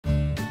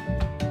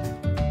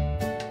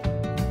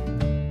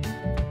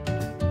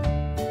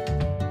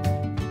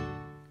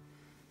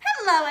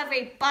Hello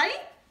everybody.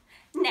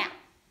 Now,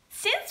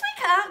 since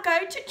we can't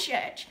go to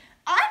church,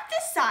 I've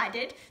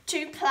decided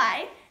to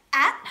play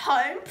at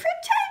home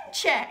pretend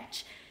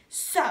church.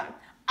 So,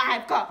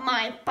 I've got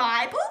my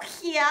Bible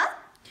here,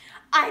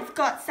 I've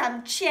got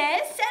some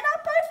chairs set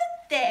up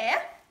over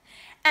there,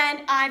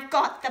 and I've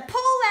got the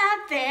pool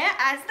out there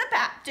as the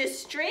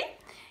baptistry,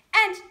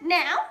 and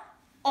now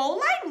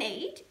all I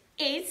need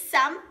is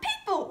some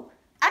people,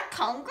 a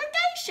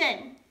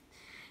congregation.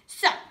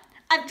 So,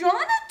 I've drawn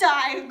a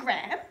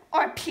diagram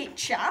or a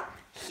picture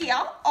here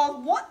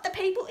of what the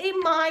people in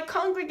my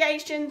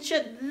congregation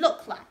should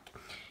look like.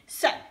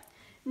 So,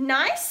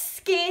 nice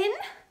skin,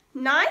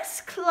 nice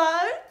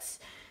clothes,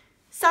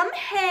 some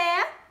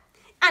hair,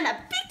 and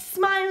a big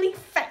smiley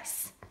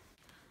face.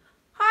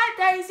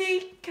 Hi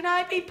Daisy, can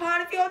I be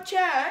part of your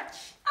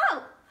church?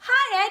 Oh,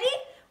 hi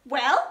Eddie.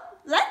 Well,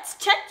 let's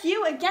check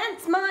you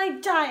against my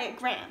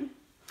diagram.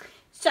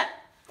 So,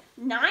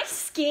 nice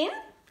skin.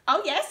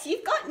 Oh yes,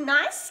 you've got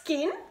nice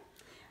skin.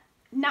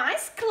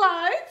 Nice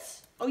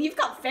clothes. Oh, you've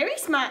got very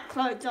smart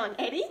clothes on,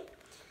 Eddie.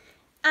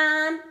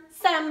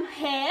 Some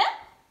hair.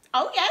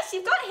 Oh yes,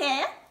 you've got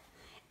hair.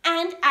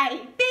 And a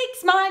big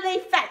smiley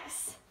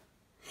face.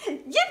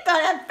 You've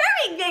got a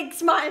very big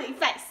smiley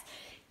face.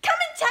 Come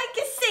and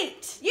take a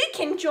seat. You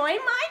can join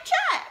my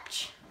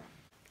church.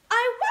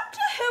 I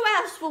wonder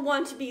who else will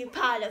want to be a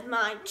part of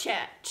my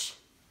church.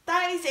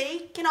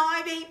 Daisy, can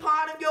I be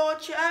part of your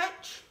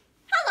church?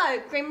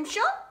 Hello, Grimshaw.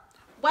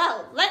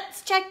 Well,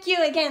 let's check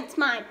you against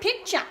my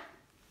picture.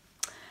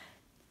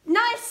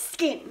 Nice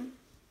skin.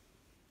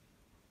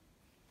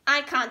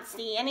 I can't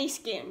see any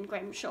skin,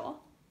 Grimshaw.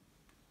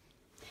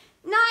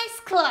 Nice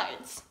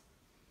clothes.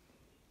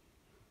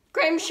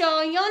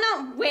 Grimshaw, you're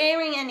not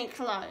wearing any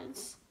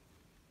clothes.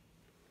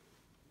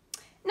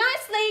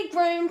 Nicely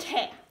groomed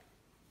hair.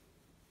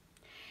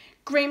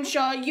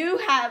 Grimshaw, you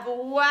have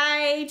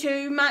way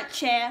too much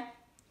hair.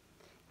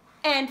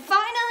 And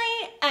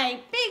finally,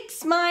 a big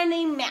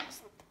smiley mouth.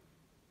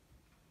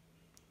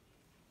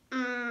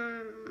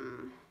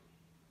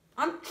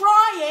 I'm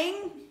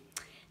trying.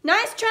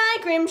 Nice try,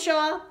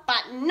 Grimshaw,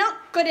 but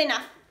not good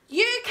enough.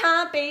 You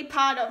can't be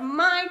part of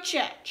my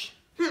church.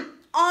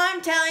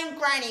 I'm telling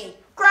Granny.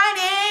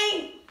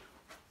 Granny!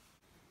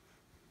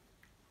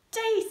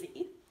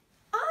 Daisy,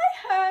 I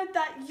heard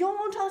that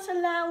you're not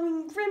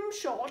allowing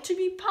Grimshaw to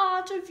be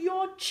part of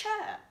your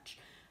church.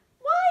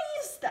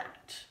 Why is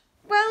that?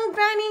 Well,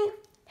 Granny,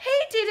 he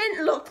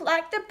didn't look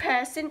like the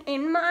person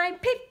in my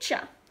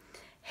picture.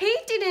 He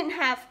didn't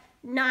have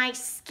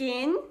nice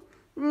skin,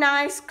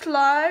 nice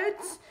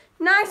clothes,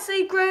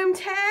 nicely groomed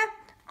hair,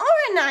 or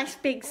a nice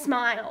big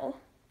smile.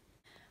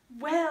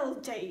 Well,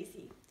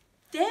 Daisy,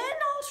 they're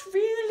not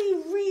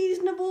really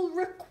reasonable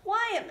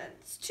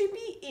requirements to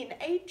be in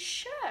a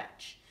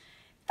church.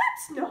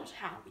 That's not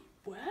how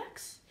it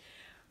works.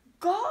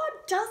 God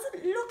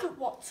doesn't look at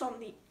what's on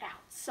the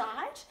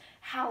outside,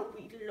 how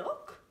we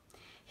look.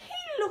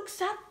 He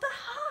looks at the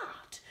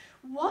heart,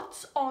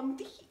 what's on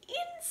the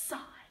inside.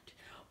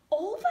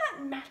 All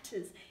that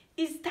matters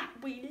is that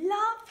we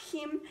love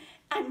him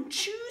and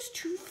choose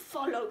to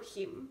follow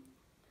him.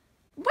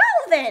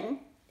 Well then,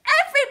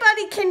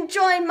 everybody can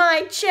join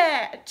my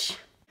church.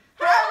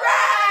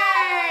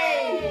 Hooray!